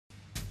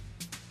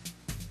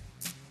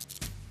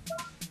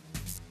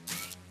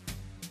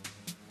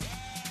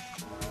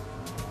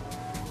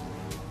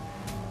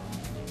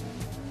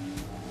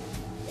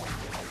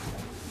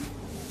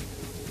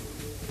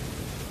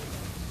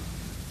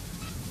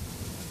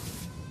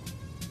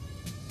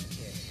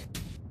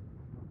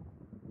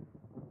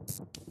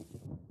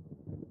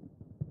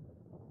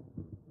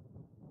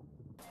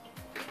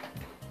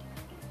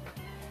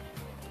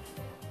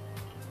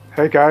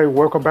Hey guys,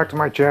 welcome back to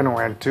my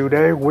channel, and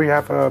today we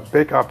have a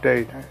big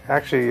update.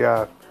 Actually,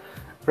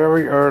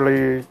 very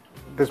early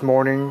this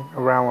morning,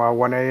 around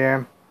 1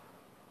 a.m.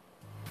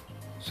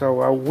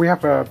 So we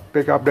have a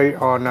big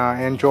update on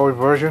Android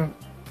version,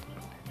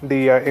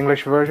 the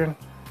English version.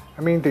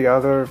 I mean the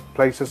other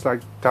places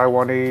like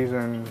Taiwanese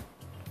and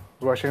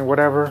Russian,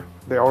 whatever,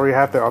 they already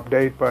have the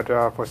update, but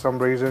for some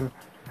reason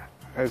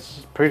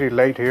it's pretty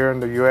late here in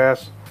the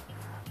US.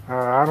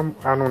 I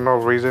don't know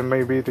reason.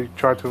 Maybe they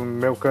try to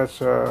milk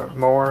us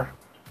more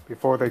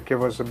before they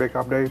give us a big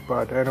update.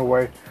 But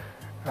anyway,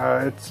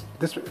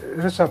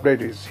 this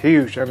update is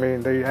huge. I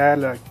mean, they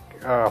add like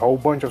a whole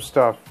bunch of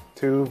stuff,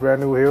 2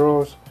 brand new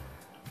heroes,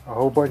 a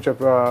whole bunch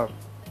of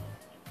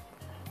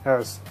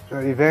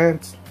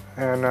events,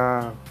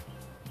 and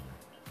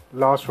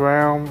Lost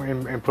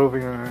Realm,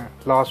 improving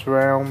Lost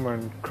Realm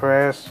and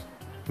Crest,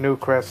 new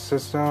Crest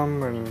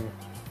system, and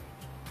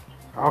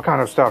all kind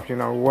of stuff. You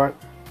know what?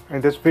 In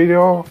this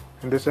video,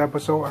 in this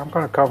episode, I'm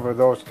gonna cover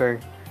those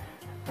things.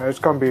 It's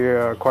gonna be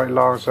quite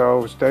long,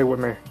 so stay with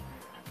me.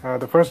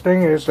 The first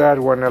thing is that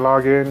when I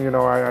log in, you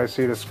know, I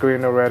see the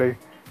screen already,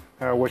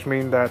 which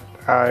means that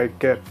I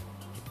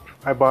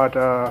bought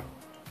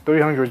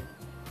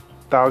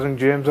 300,000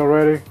 gems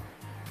already.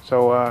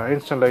 So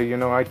instantly, you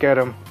know, I get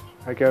them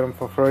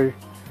for free.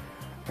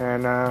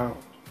 And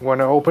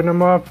when I open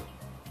them up,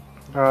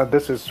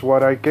 this is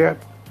what I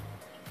get: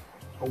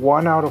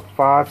 1 out of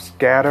 5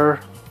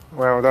 scatter.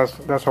 Well,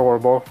 that's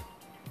horrible.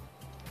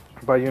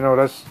 But you know,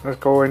 let's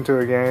go into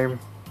a game.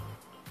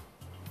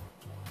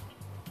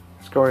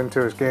 Let's go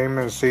into this game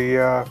and see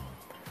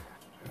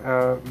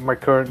my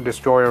current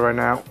destroyer right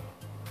now.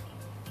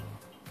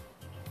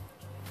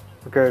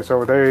 Okay,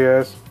 so there he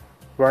is,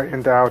 right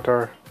in the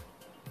outer,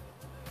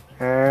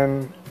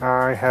 and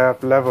I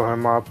have leveled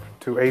him up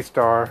to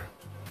 8-star.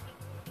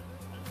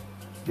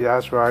 Yeah,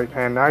 that's right.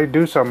 And I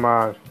do some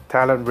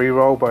talent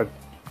reroll, but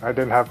I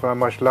didn't have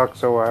much luck,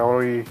 so I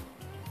only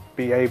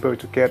be able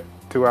to get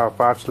 2 out of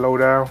 5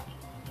 slowdown,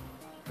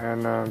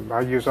 and I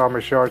use armor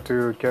shard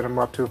to get him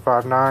up to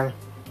 5.9.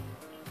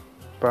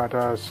 But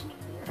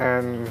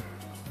and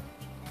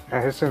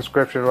his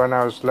inscription right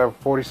now is level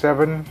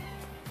 47,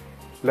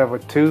 level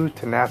 2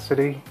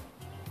 tenacity.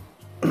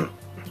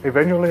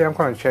 Eventually I'm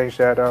going to change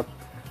that up,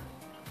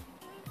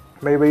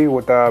 maybe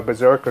with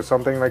berserk or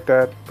something like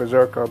that,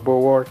 berserk or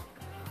bulwark.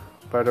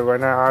 But right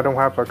now I don't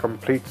have a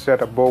complete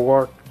set of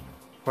bulwark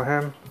for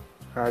him.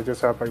 I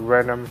just have like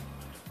random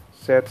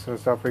sets and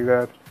stuff like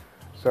that.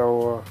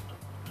 So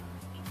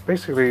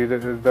basically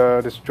the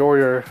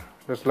destroyer,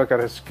 let's look at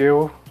his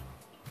skill.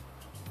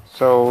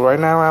 So right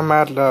now I'm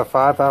at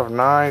 5 out of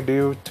 9,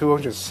 do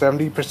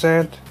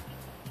 270%.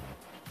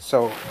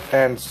 So,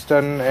 and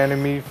stun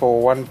enemy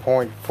for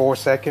 1.4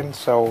 seconds.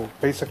 So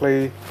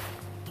basically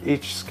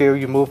each skill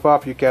you move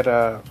up, you get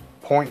a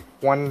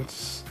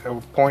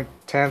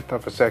 0.10th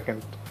of a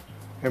second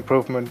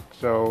improvement.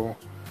 So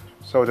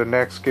the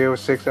next skill,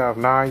 6 out of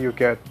 9, you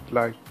get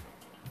like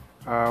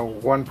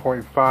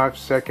 1.5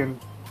 second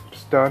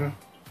stun,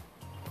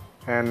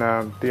 and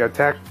the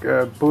attack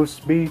boost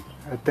speed,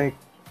 I think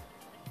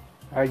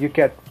you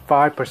get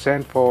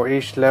 5% for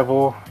each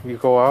level you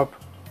go up.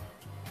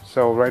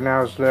 So right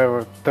now it's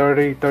level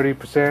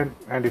 30%,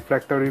 and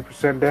deflect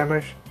 30%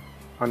 damage.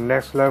 On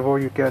next level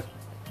you get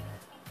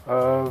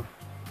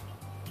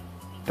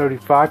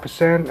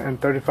 35% and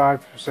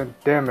 35%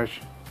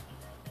 damage.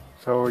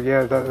 So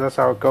yeah, that's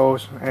how it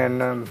goes.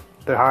 And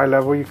the higher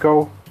level you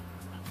go,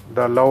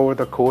 the lower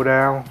the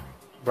cooldown.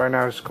 Right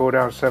now it's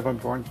cooldown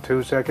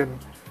 7.2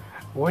 seconds,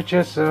 which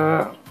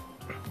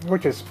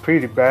is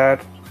pretty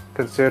bad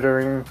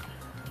considering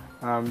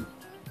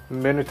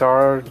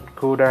Minotaur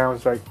cooldown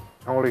is like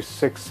only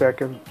 6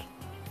 seconds.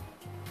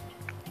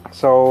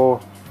 So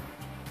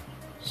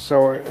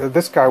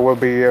this guy will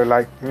be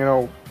like, you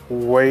know,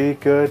 way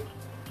good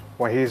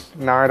when he's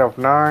 9 of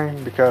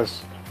 9,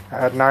 because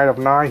at 9 of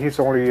 9 he's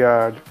only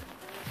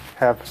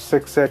have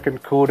 6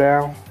 second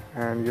cooldown,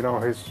 and you know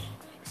his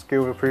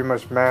skill will pretty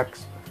much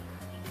max.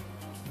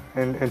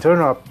 And in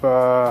terms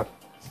of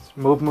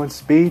movement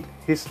speed,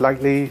 he's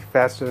slightly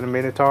faster than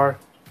Minotaur.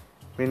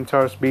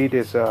 Minotaur speed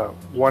is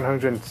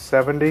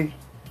 170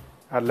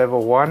 at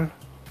level 1,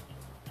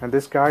 and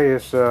this guy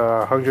is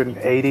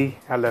 180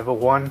 at level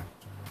 1.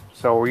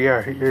 So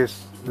yeah, he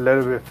is a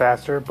little bit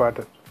faster,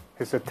 but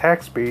his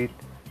attack speed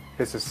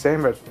is the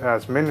same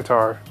as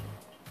Minotaur,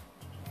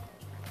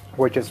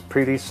 which is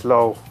pretty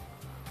slow.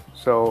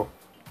 So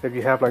if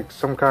you have like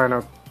some kind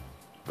of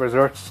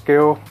berserk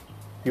skill,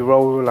 you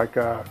roll like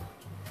a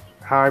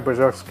high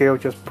berserk skill,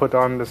 just put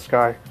on this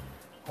guy.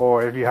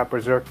 Or if you have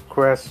berserk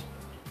crest,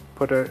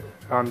 put it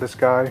on this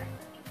guy.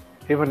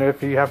 Even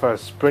if you have a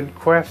sprint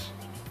crest,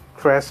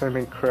 put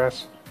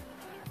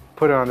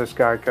it on this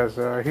guy, because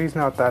he's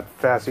not that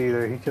fast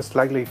either. He's just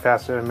slightly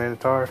faster than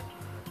Minotaur.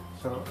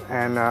 So,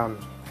 and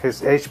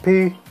his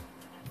HP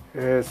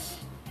is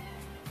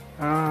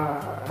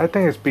I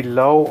think it's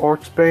below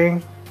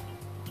Orcsbane.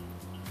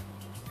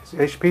 His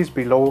HP is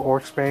below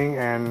Orcsbane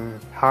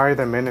and higher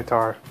than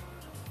Minotaur.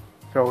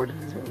 So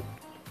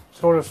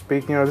sort of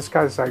speaking, this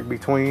guy's like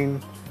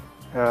between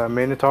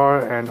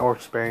Minotaur and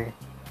Orcsbane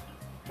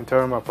in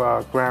terms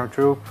of ground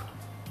troop,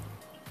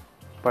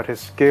 but his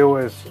skill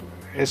is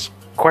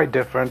quite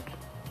different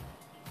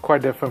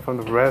from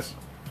the rest.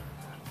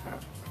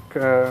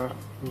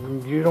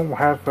 You don't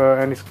have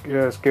any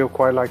skill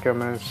quite like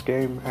him in this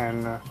game,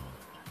 and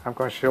I'm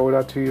gonna show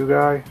that to you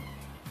guys.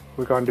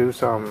 We're gonna do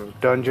some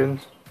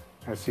dungeons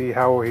and see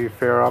how he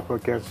fare up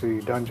against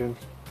the dungeons.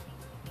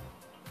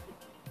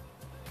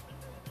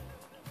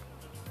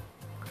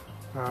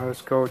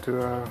 Let's go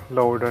to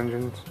lower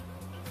dungeons.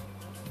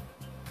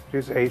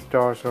 He's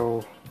 8-star,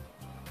 so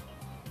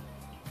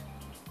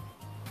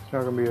it's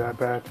not gonna be that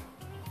bad.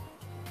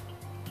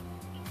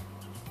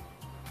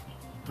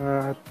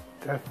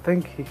 I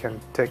think he can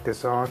take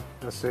this on.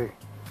 Let's see.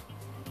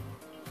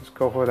 Let's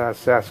go for that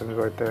assassin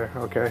right there.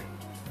 Okay.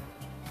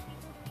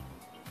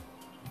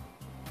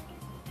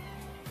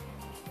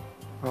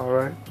 All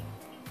right.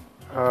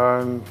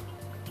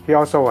 He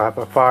also have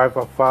a 5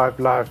 of 5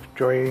 life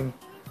drain.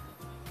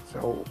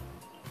 So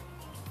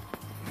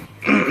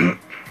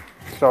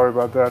sorry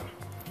about that.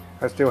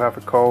 I still have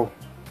a cold.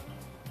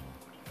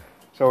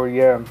 So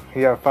yeah,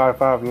 he have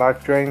 5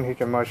 life drain. He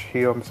can much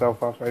heal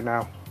himself up right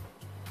now.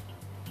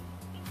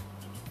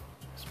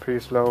 It's pretty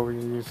slow.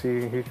 You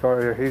see,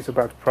 he's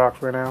about to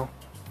proc right now,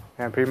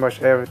 and pretty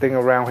much everything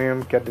around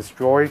him get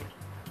destroyed.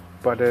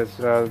 But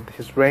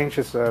his range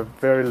is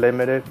very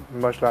limited,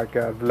 much like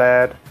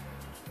Vlad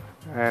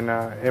and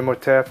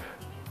Imhotep.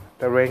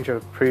 The range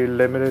is pretty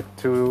limited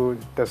to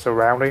the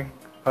surrounding.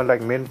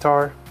 Unlike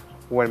Minotaur,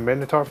 when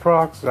Minotaur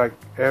procs, like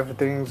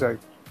everything's like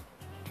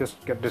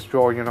just get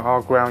destroyed.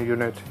 All ground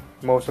unit,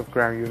 most of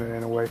ground unit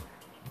in a way.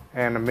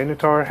 And the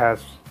Minotaur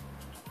has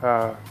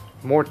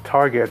more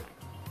target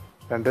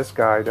than this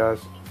guy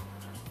does.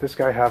 This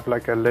guy have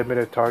like a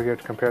limited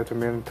target compared to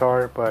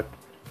Minotaur, but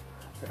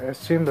it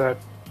seems that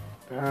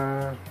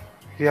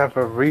he have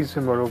a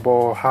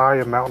reasonable high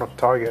amount of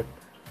target.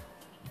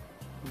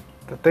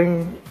 The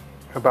thing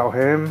about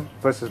him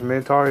versus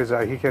Minotaur is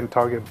that he can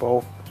target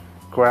both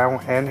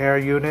ground and air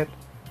unit,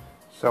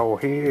 so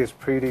he is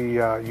pretty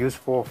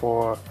useful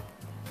for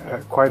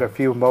quite a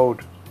few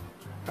mode,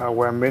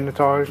 where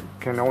Minotaur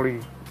can only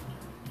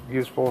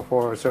useful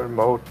for a certain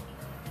mode.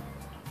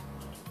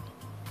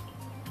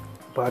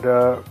 But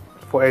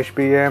for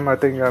HBM, I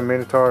think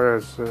Minotaur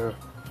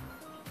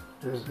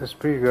is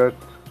pretty good.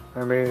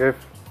 I mean, if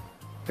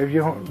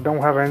you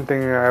don't have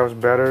anything else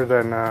better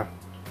than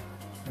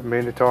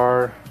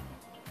Minotaur,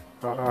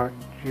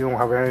 you don't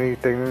have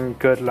anything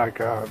good like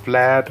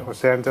Vlad or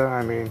Santa,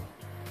 I mean,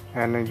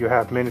 and then you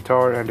have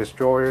Minotaur and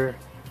Destroyer,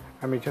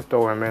 I mean, just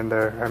throw him in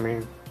there. I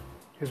mean,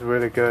 he's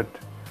really good.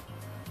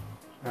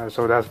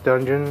 So that's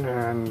dungeon,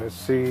 and let's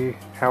see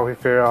how he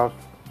fare off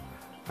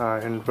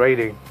in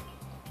raiding.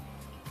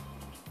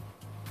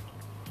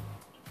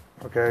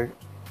 Okay,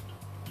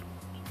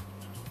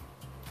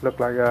 look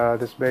like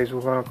this base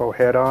we're gonna go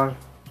head on,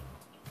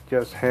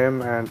 just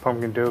him and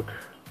Pumpkin Duke.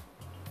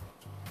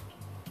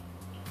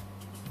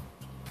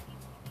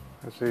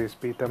 Let's see,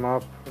 speed them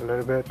up a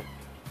little bit.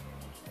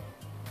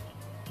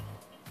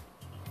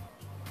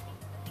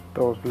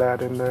 Throw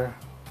Vlad in there.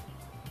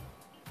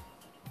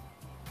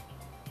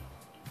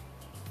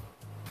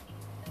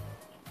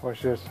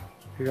 Watch this.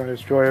 He's gonna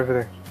destroy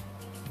everything.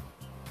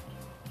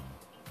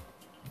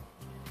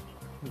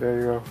 There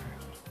you go.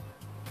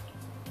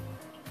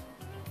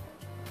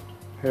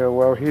 Yeah,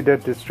 well, he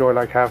did destroy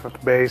like half of the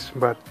base,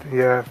 but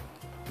yeah,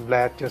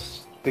 Vlad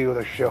just steal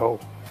the show.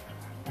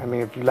 I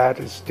mean, Vlad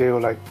is still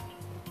like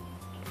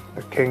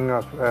the king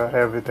of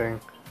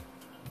everything.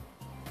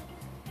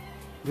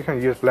 You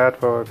can use Vlad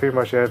for pretty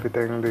much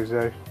everything these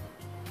days,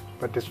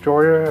 but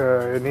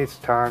Destroyer, it needs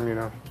time,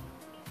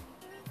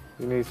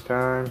 It needs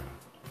time,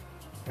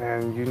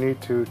 and you need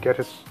to get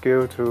his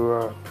skill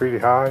to pretty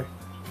high.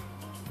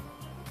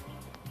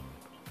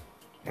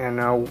 And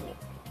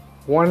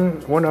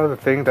one other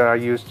thing that I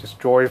use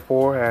Destroyer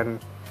for, and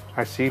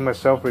I see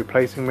myself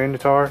replacing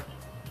Minotaur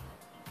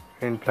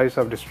in place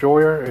of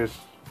Destroyer, is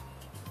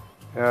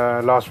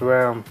Lost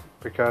Realm,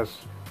 because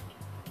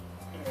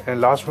in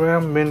Lost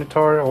Realm,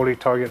 Minotaur only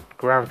target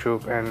ground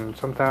troop, and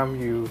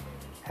sometimes you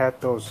had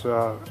those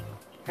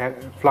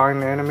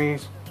flying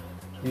enemies,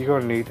 you're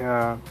gonna need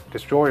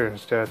Destroyer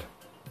instead.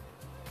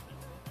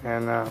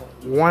 And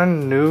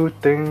one new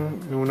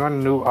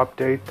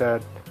update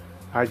that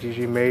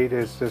IGG made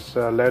is this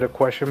letter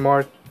question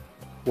mark,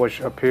 which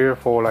appear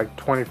for like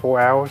 24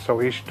 hours.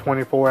 So each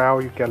 24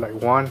 hours you get like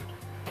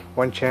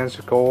one chance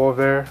to go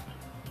over there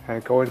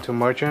and go into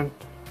merchant.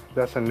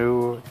 That's a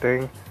new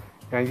thing,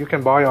 and you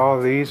can buy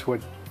all these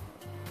with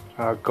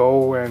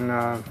gold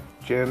and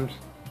gems.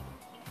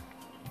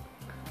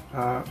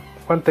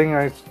 One thing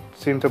I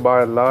seem to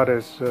buy a lot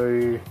is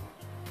the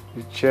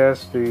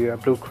chest, the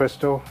blue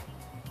crystal.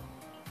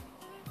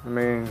 I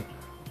mean,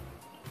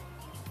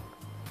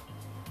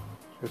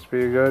 it's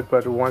pretty good,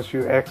 but once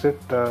you exit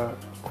the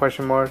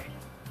question mark,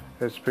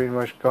 it's pretty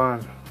much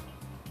gone.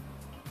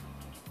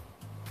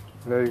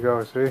 There you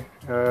go, see?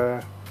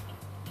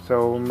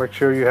 So make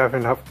sure you have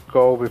enough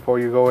gold before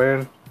you go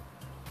in.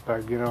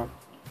 Like, you know,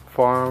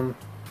 farm,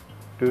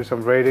 do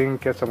some raiding,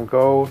 get some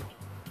gold,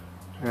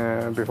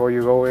 and before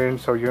you go in,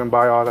 so you can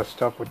buy all that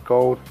stuff with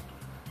gold.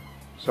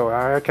 So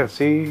I can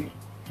see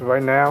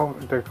right now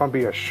there's gonna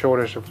be a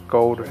shortage of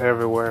gold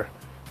everywhere.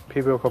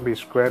 People are gonna be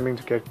scrambling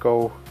to get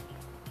gold.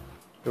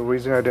 The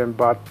reason I didn't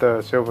buy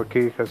the silver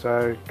key because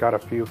I got a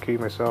few keys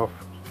myself.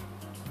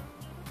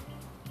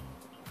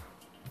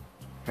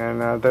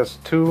 And there's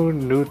two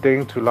new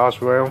things to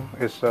Lost Realm.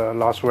 It's a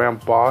Lost Realm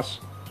boss,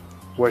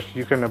 which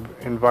you can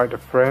invite a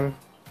friend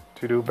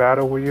to do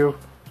battle with you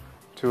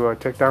to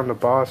take down the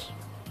boss.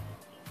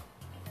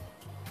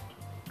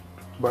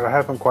 But I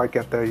haven't quite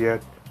get there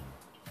yet.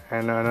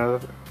 And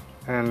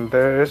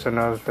there is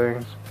another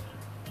thing.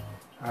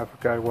 I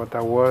forgot what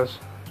that was.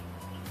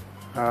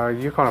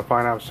 You're gonna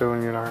find out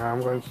soon. You know,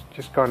 I'm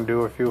just gonna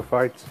do a few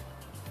fights.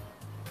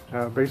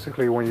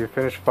 Basically, when you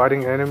finish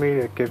fighting enemy,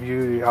 it gives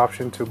you the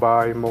option to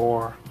buy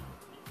more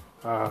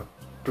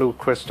blue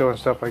crystal and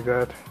stuff like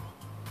that.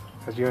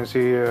 As you can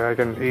see, I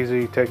can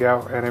easily take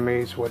out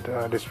enemies with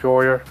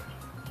destroyer.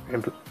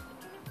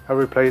 I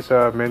replace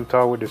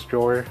Minotaur with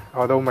destroyer.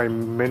 Although my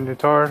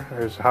Minotaur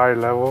is high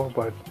level,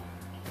 but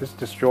this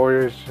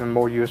destroyer is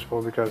more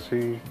useful because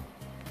he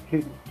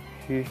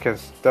can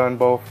stun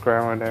both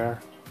ground and air.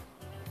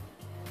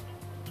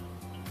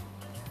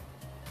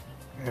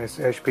 And his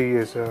HP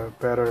is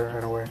better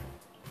in a way.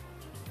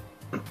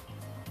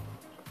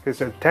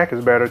 His attack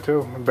is better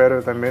too,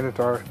 better than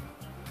Minotaur.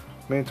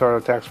 Minotaur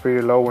attacks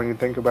pretty low when you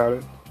think about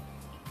it.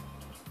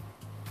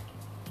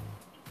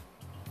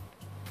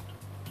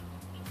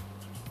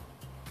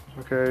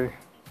 Okay,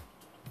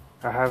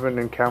 I haven't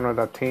encountered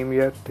that team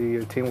yet,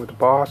 the team with the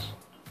boss.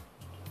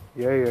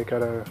 Yay, I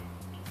got a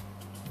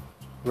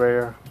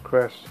rare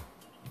crest.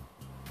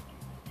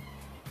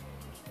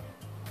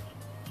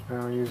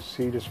 Now you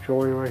see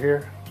destroyer right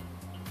here.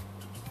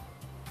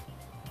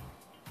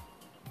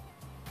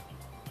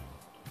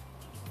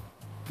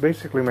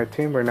 Basically my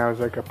team right now is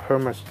like a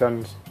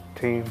perma-stun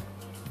team.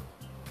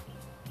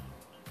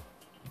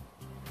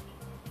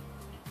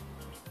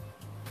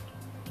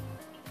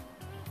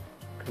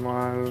 Come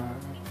on.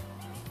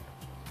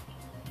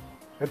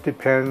 It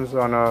depends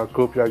on a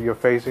group that you're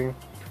facing.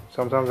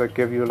 Sometimes they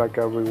give you like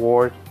a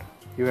reward.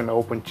 You can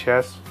open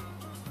chests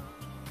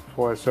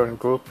for a certain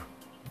group.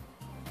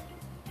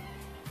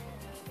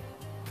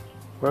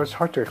 Well, it's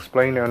hard to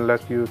explain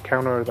unless you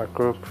counter that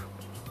group.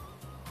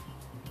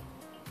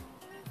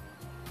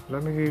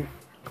 Let me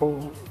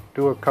go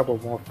do a couple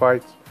more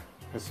fights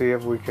and see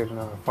if we can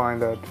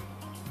find that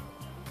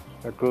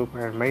group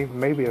and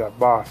maybe that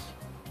boss.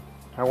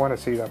 I want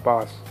to see that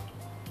boss.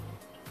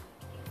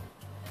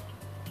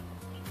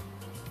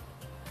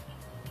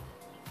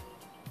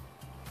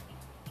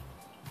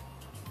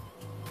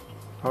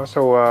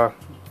 Also,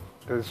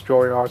 the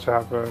destroyer also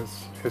have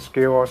his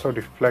skill also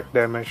deflect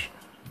damage,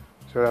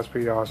 so that's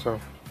pretty awesome.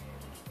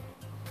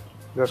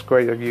 That's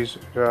great if you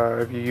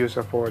use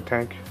it for a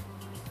tank.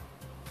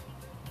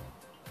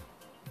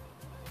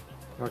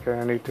 Okay,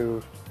 I need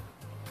to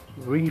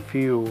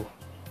refuel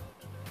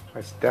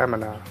my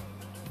stamina.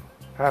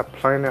 I have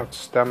plenty of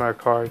stamina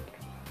card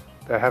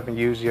that I haven't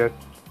used yet.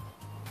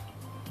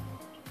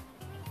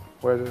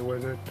 Where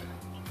is it?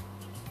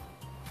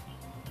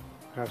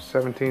 I have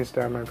 17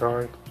 stamina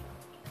card.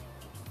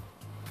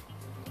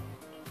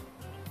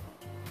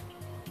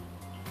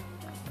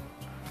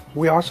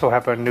 We also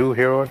have a new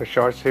hero, the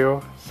Shards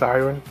hero,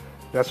 Siren.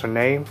 That's her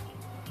name.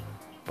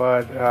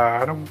 But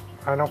I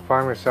don't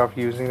find myself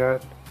using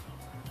that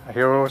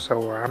hero,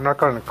 so I'm not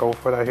gonna go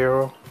for that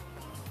hero.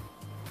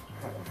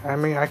 I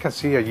mean, I can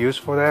see a use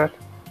for that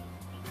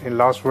in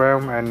Lost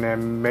Realm and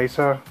in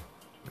Mesa,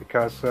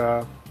 because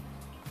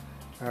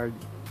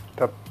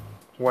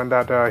when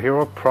that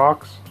hero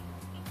procs,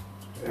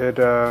 it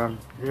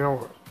you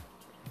know,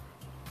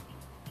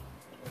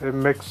 it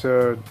makes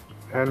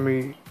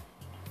enemy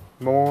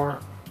more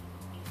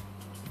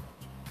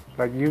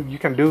like you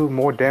can do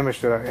more damage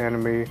to that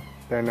enemy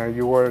than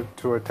you were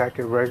to attack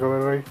it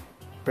regularly.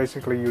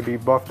 Basically, you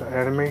debuff the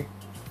enemy.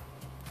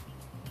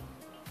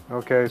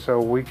 Okay,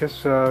 so we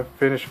just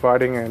finished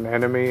fighting an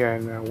enemy,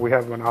 and we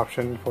have an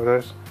option for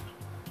this.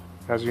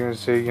 As you can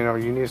see, you know,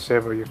 you need to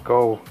save your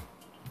gold.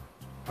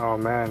 Oh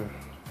man,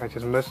 I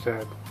just missed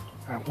that.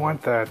 I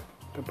want that.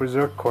 The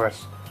Berserk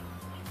crest.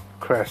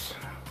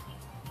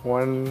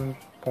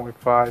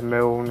 1.5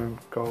 million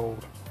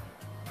gold.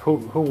 Who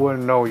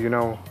wouldn't know, you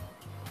know?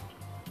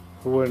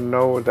 Who wouldn't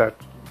know that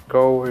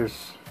gold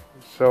is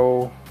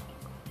so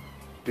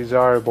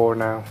desirable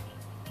now?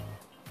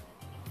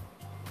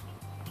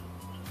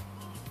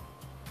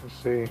 Let's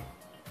see.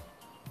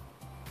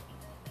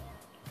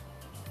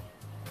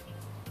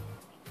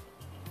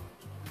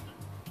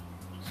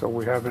 So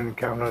we haven't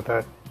encountered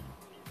that.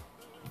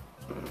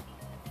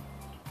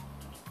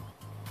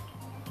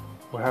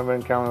 We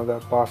haven't encountered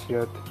that boss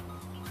yet.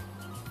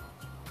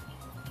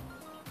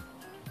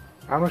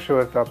 I'm not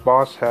sure if that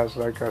boss has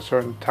like a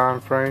certain time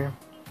frame.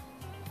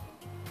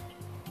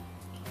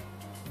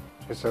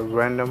 It's a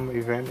random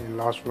event in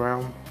Lost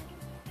Realm.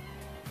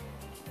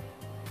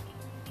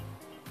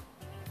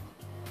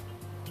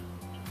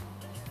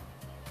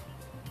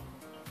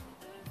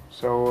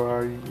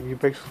 So you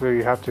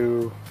basically have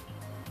to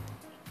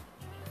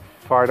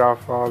fight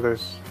off all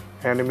these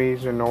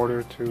enemies in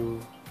order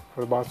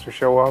for the boss to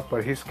show up,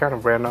 but he's kind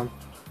of random.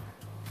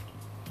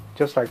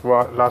 Just like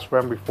last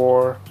round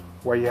before,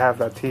 where you have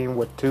that team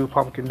with 2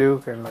 Pumpkin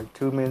Duke and like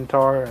 2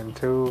 Minotaur and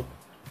 2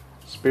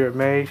 Spirit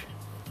Mage.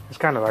 It's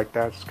kind of like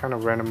that. It's kind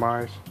of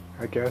randomized,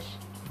 I guess.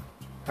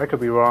 I could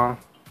be wrong.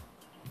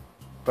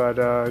 But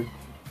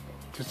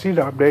to see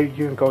the update,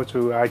 you can go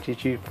to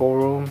IGG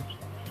forum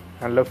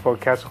and look for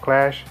Castle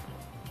Clash.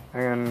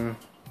 And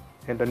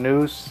in the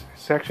news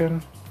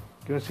section,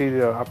 you can see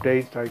the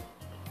updates, like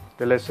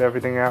they list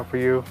everything out for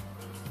you.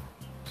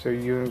 So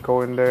you can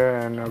go in there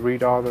and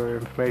read all the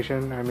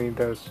information. I mean,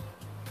 there's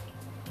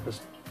a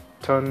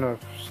ton of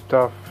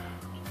stuff.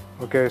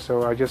 Okay,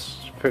 so I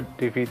just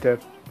defeat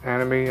that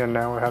enemy and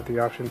now I have the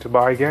option to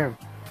buy again.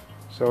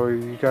 So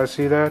you guys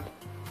see that?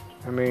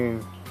 I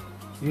mean,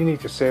 you need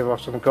to save up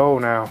some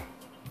gold now.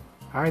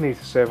 I need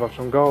to save up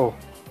some gold.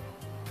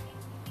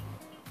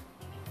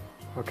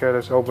 Okay,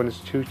 let's open this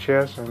 2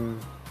 chests and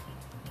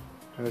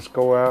let's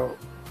go out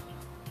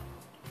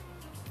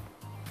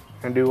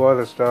and do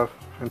other stuff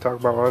and talk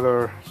about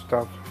other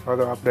stuff,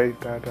 other update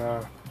that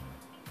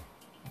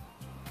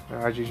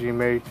IGG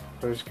made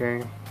for this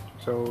game.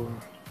 So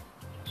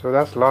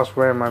that's Lost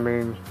Rim. I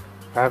mean,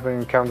 I haven't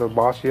encountered a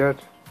boss yet,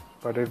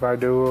 but if I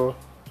do,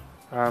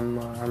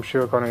 I'm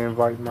sure gonna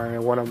invite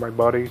one of my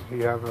buddies.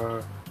 He have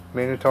a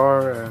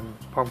Minotaur and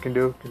Pumpkin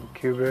Duke and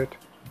Cubit.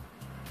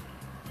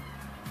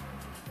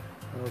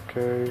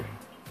 Okay,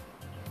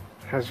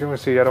 as you can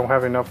see, I don't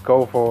have enough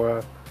gold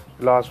for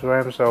Lost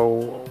Rim,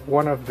 so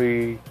one of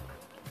the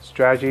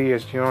strategy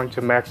is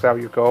to max out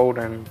your gold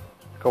and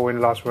go in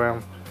Lost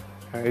Rim.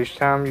 And each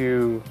time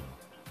you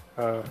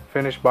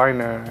finish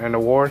buying an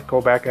award,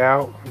 go back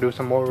out, do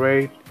some more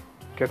raid,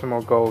 get some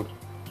more gold.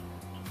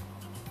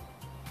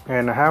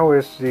 And how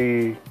is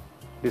the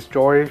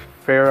Destroy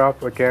fare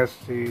up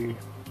against the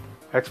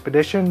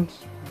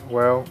expeditions?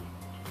 Well,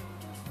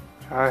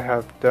 I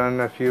have done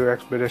a few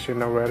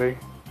expeditions already.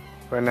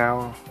 Right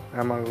now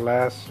I'm on the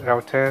last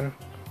L10.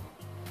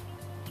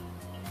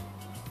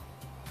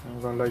 I'm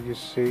gonna let you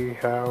see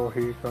how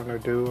he's gonna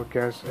do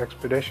against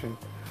expedition.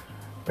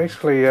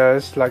 Basically,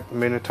 it's like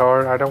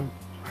Minotaur. I don't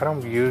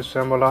use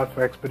them a lot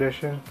for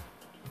expedition.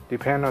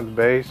 Depend on the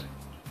base.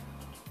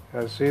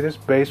 See this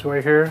base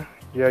right here?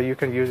 Yeah, you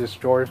can use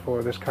Destroy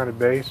for this kind of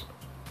base.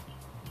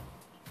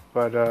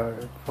 But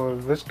for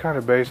this kind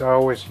of base, I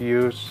always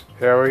use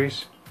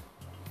Ares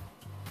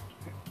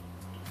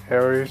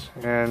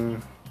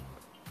and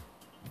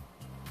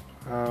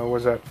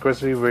was that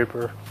Grizzly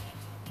Reaper.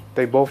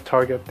 They both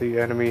target the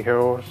enemy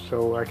heroes,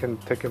 so I can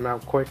take them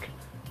out quick,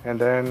 and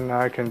then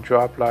I can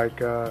drop like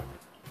the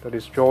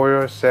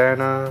Destroyer,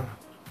 Santa,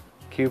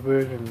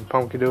 Cupid, and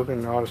Pumpkin Duke,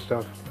 and all the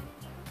stuff.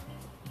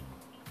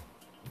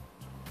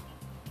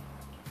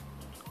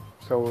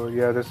 So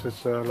yeah, this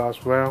is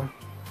Lost Realm.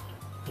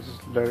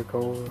 Just let it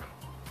go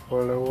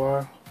for a little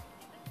while.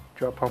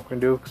 Drop Pumpkin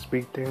Duke,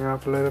 speed thing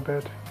up a little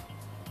bit.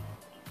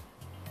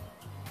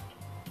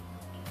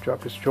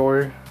 Drop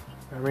Destroyer.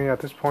 I mean, at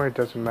this point, it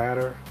doesn't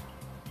matter.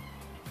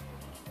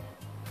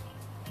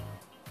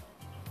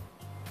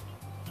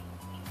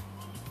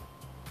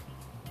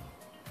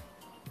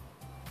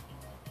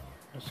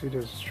 See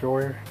the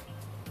Destroyer?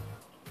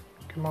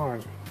 Come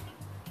on.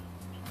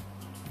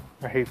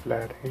 I hate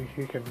Vlad.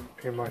 He can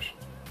pretty much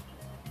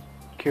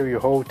kill your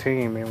whole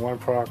team in one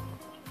proc.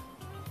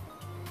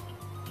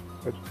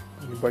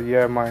 But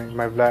yeah, my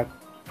Vlad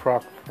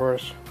proc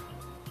first.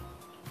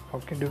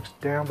 Pumpkin Duke's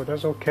down, but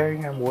that's okay.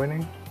 I'm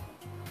winning.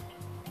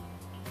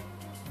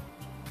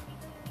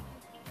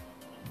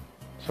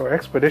 So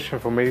expedition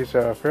for me is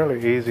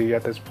fairly easy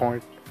at this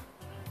point.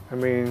 I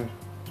mean,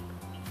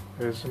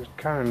 there's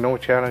kind of no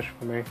challenge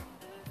for me.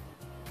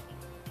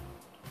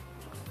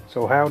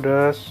 So how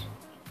does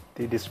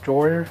the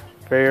Destroyer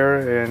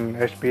fare in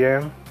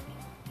HBM?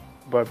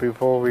 But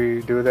before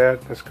we do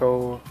that, let's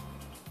go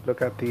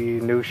look at the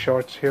new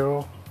Shards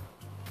hero.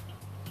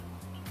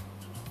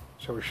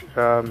 So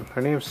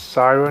her name's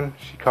Siren.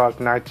 She costs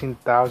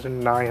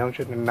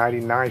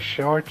 19,999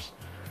 shards.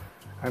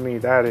 I mean,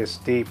 that is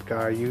steep,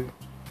 guy. You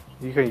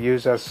can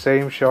use that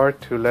same shard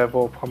to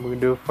level Pumpkin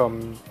Duke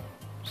from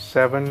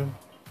 7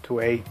 to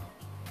 8,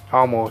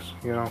 almost,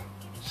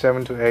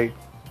 7 to 8.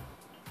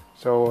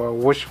 So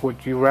which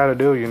would you rather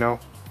do?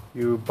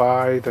 You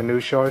buy the new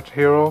Shards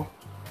hero,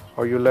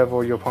 or you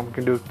level your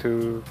Pumpkin Duke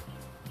to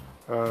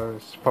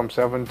from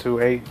 7 to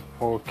 8,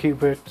 or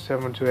keep it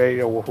 7 to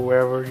 8, or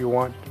whoever you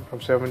want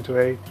from 7 to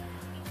 8.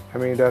 I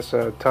mean, that's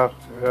a tough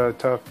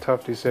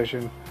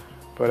decision.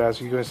 But as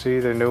you can see,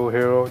 the new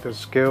hero, the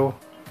skill,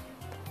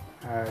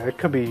 it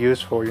could be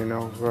useful,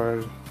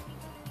 for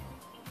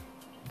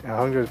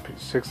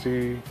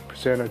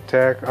 160%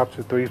 attack, up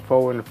to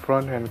 3-fold in the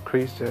front, and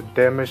increase the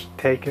damage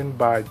taken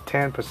by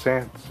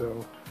 10%.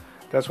 So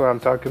that's what I'm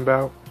talking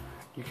about.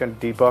 You can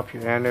debuff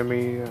your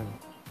enemy and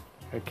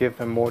give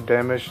them more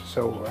damage.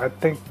 So I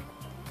think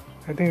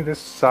this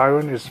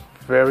Siren is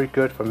very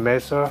good for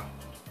Mesa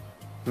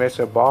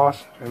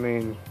boss. I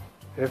mean,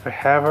 If I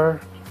have her,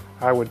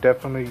 I would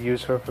definitely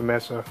use her for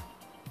Mesa.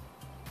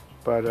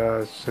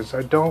 But since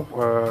I don't,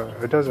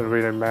 it doesn't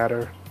really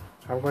matter.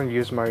 I'm going to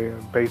use my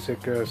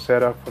basic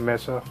setup for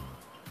Mesa.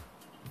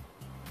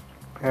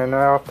 And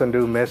I often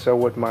do Mesa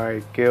with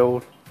my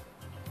guild.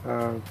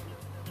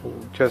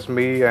 Just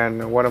me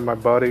and one of my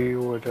buddy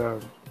with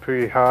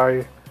pretty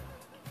high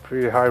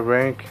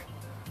rank.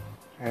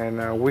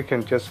 And we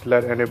can just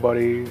let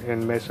anybody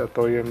in Mesa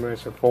 3 and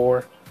Mesa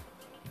 4,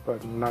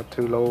 but not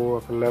too low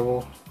of a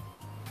level.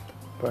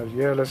 But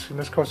yeah, let's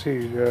go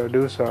see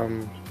let's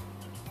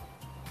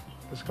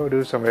go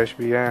do some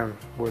HBM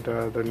with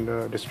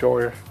the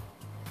destroyer.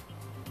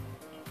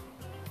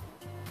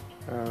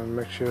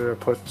 Make sure to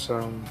put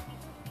some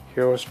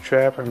heroes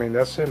trap. I mean,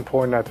 that's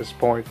important at this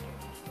point.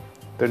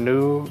 The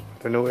new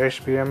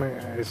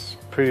HBM is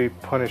pretty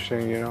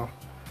punishing, you know.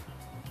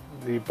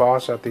 The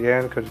boss at the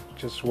end could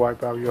just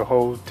wipe out your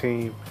whole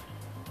team,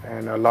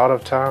 and a lot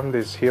of time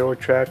this hero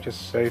trap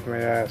just saved my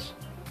ass.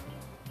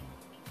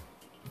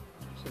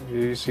 So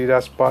you see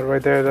that spot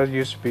right there? That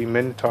used to be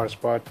Minotaur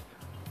spot,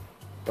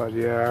 but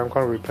yeah, I'm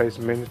gonna replace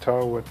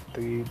Minotaur with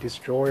the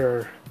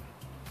destroyer.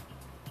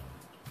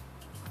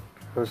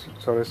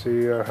 So let's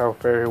see how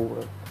fair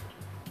it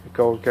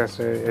go against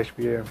the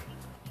HBM.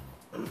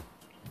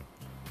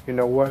 You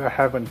know what? I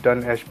haven't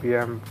done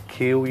HBM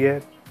kill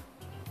yet.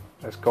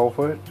 Let's go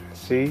for it.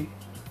 See?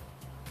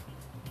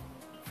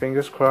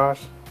 Fingers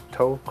crossed,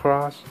 toe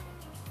crossed.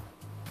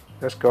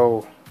 Let's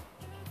go.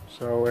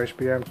 So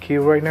HBM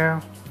kill right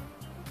now.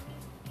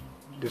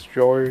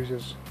 Destroyer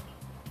just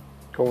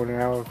going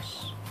out of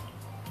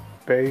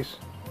space.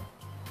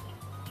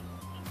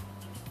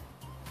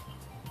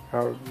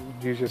 How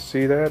you just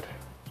see that?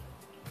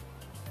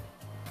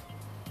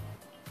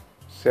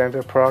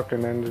 Center proc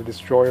and then the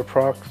destroyer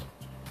procs.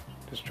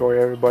 Destroy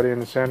everybody in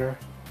the center.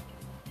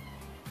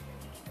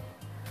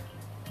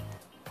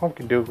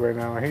 Pumpkin Duke right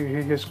now,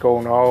 he's just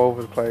going all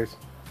over the place.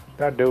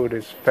 That dude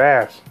is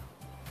fast.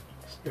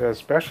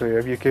 Especially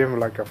if you give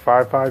him like a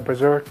 5-5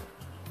 berserk.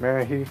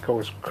 Man, he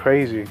goes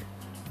crazy.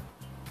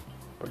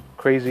 But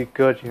crazy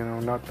good, you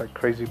know, not like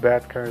crazy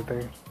bad kind of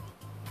thing.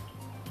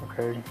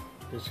 Okay,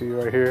 you see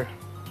right here.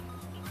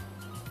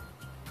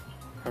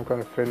 I'm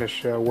gonna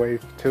finish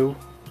wave 2.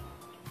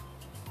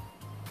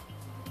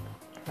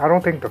 I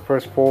don't think the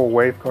first 4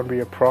 wave gonna be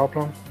a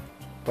problem,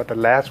 but the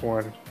last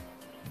one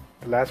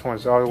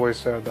is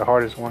always the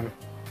hardest one.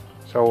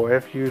 So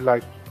if you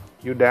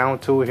down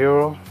 2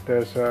 hero,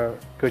 there's a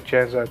good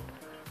chance that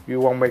you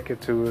won't make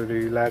it to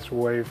the last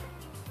wave.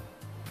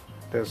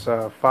 There's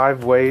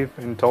 5 wave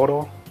in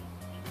total.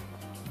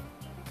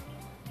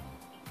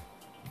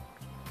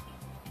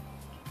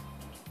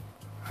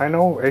 I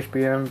know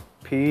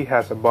HBMP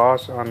has a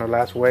boss on the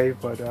last wave,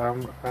 but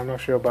I'm not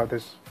sure about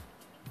this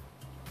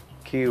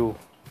Q.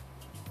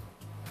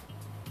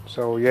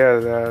 So yeah,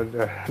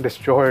 the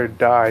destroyer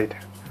died.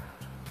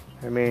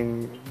 I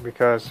mean,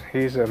 because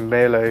he's a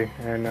melee,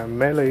 and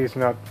melee is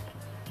not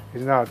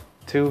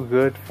too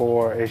good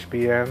for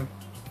HBM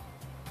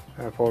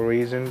for a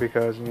reason,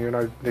 because you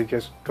know they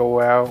just go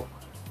out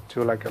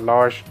to like a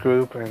large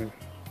group and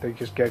they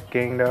just get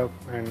ganged up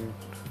and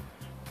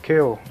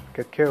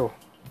get killed.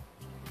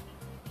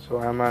 So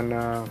I'm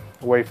on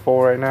wave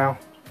 4 right now.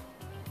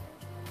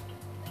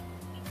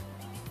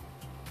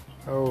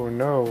 Oh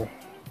no.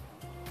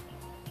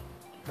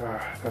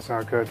 That's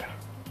not good.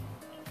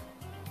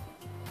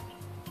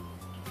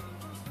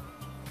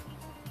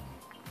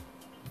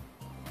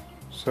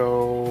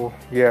 So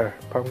yeah,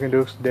 Pumpkin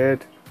Duke's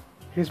dead.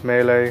 He's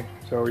melee,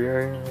 so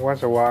yeah,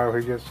 once in a while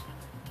he just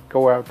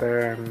go out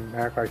there and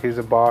act like he's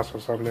a boss or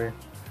something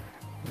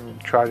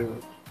and try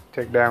to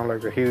take down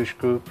like a huge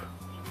group.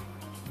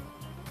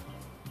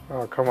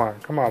 Oh, come on,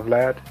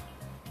 Vlad.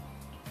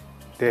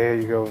 There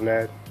you go,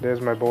 Vlad. There's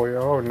my boy.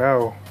 Oh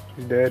no,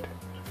 he's dead.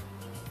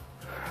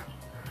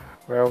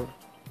 Well,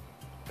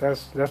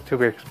 that's to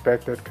be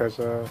expected, because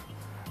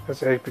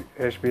that's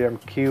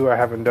HBMQ. I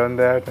haven't done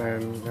that,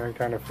 and I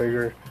kind of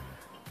figure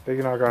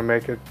they're not gonna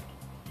make it,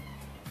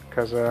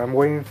 because I'm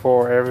waiting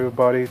for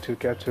everybody to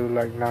get to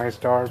like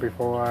 9-star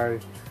before I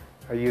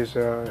use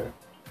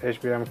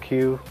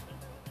HBMQ,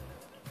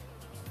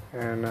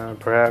 and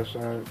perhaps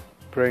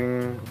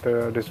bring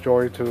the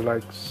destroyer to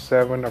like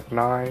 7 of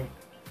 9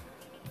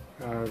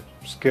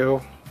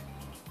 skill.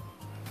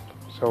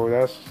 So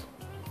that's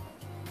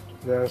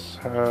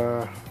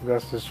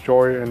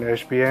destroyer and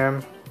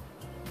HBM.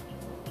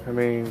 I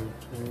mean,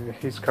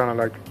 he's kind of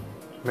like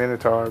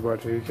Minotaur,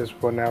 but he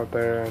just went out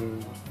there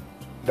and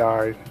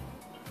died.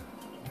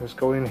 Let's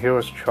go in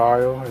Hero's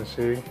Trial and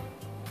see.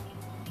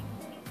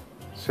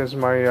 Since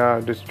my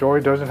destroyer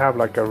doesn't have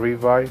like a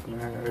revive,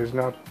 it's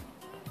not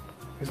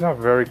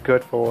very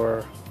good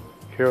for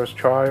Hero's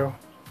Trial.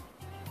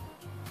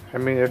 I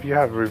mean, if you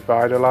have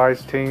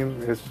revitalized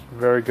team, it's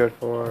very good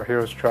for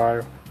Hero's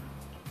Trial,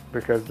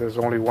 because there's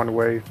only 1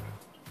 wave.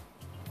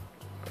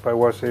 But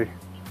we'll see.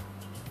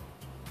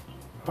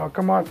 Oh,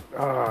 come on.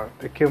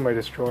 They killed my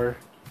destroyer.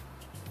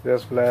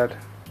 There's Vlad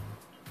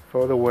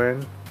for the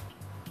win.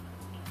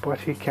 But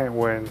he can't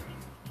win,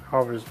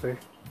 obviously.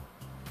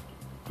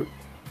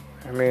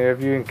 I mean,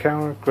 if you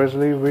encounter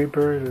Grizzly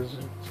Reaper,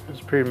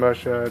 it's pretty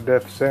much a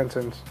death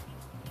sentence.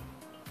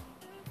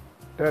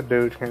 That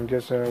dude can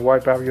just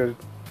wipe out your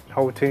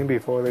whole team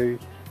before they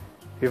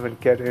even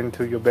get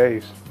into your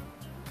base.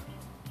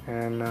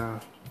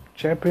 And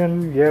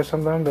champion, yeah,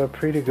 sometimes they're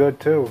pretty good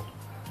too.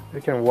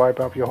 They can wipe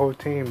out your whole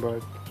team,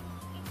 but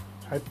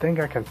I think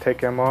I can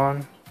take him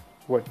on.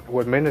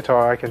 With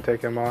Minotaur, I can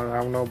take him on.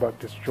 I don't know about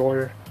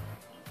Destroyer.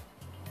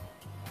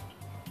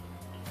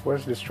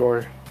 Where's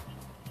Destroyer?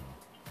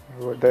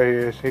 There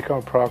he is. He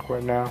can proc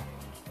right now.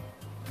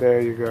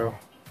 There you go.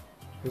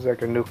 There's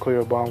like a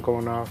nuclear bomb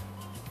going off.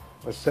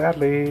 But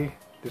sadly,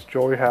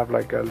 Destroyer have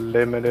like a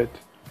limited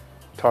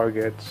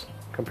targets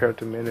compared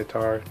to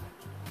Minotaur.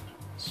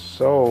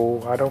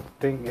 So I don't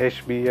think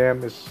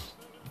HBM is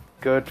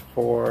good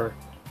for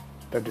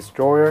the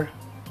Destroyer.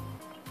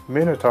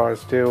 Minotaur is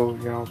still,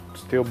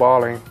 still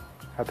balling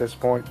at this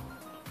point.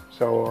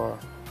 So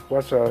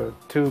what's the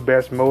two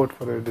best mode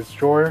for the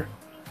Destroyer?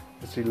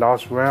 It's the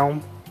Lost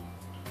Realm.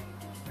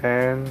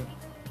 And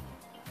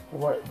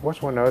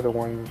what's one other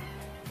one?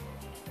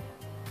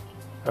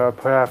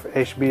 Perhaps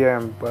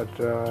HBM, but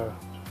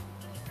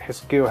his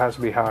skill has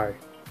to be high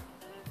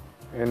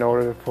in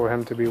order for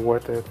him to be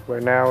worth it.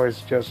 Right now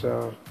it's just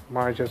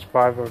mine just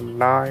 5 of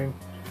 9.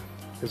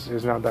 This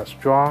is not that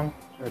strong.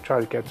 I try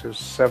to get to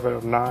 7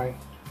 of 9,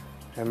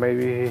 and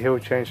maybe he'll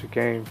change the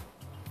game.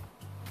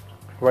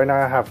 Right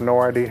now I have no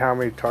idea how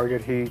many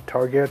target he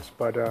targets,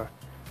 but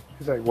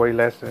he's like way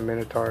less than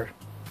Minotaur.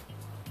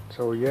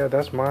 So yeah,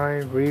 that's my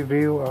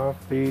review of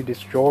the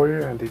Destroyer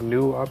and the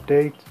new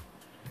update.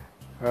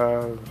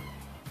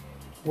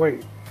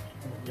 Wait,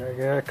 I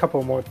got a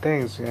couple more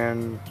things.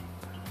 And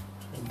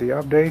the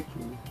update,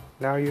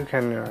 now you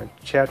can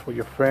chat with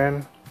your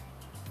friend.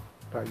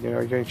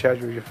 You can chat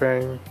with your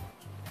friend.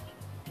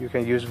 You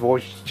can use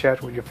voice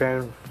chat with your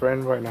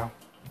friend right now.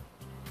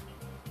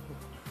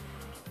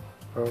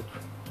 Oh,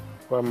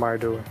 what am I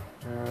doing?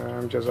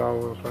 I'm just all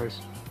over the place.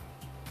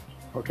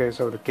 Okay,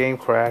 so the game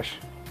crashed.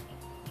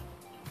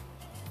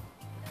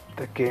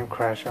 The game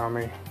crashed on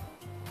me.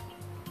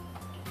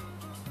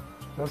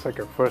 That's like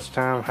a first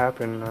time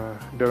happened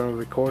during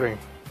recording.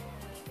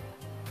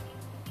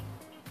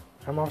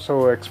 I'm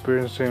also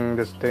experiencing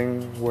this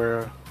thing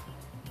where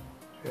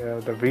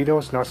the video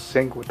is not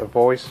synced with the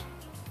voice.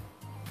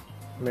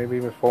 Maybe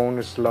my phone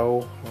is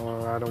slow,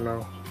 or I don't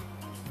know.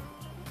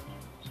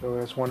 So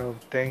that's one of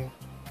the things.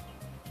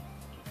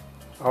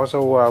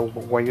 Also,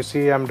 when you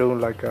see I'm doing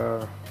like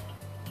a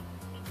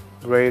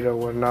raid or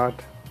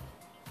whatnot,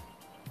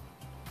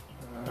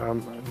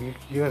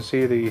 you can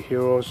see the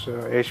hero's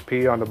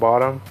HP on the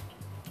bottom.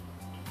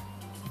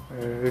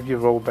 If you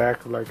roll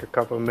back like a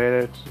couple of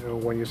minutes,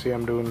 when you see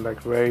I'm doing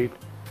like raid,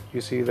 you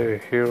see the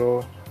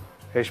hero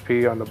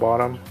HP on the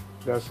bottom.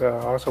 That's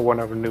also one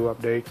of the new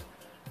updates.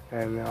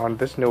 And on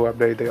this new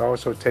update, they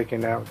also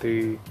taken out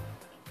the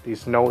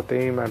snow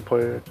theme and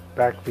put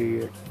back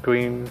the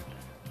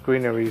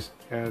greenery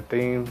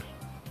theme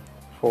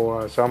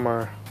for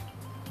summer.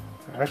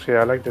 Actually,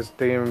 I like this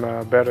theme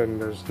better than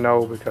the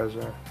snow because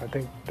I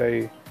think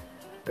they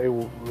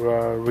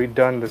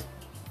redone this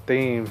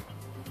theme.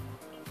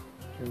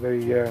 They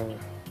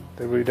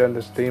redone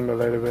this theme a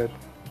little bit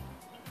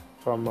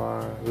from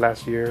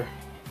last year.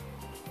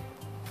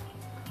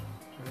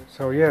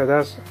 So yeah,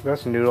 that's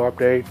a new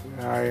update.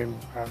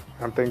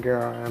 I'm thinking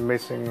I'm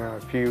missing a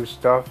few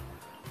stuff,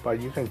 but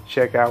you can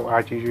check out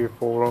IGG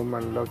forum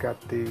and look at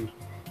the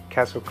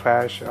Castle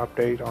Clash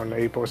update on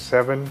April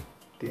 7,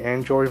 the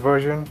Android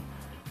version,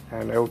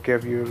 and it will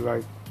give you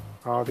like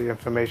all the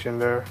information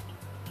there.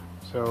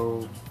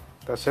 So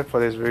that's it for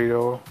this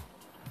video,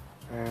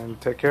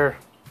 and take care.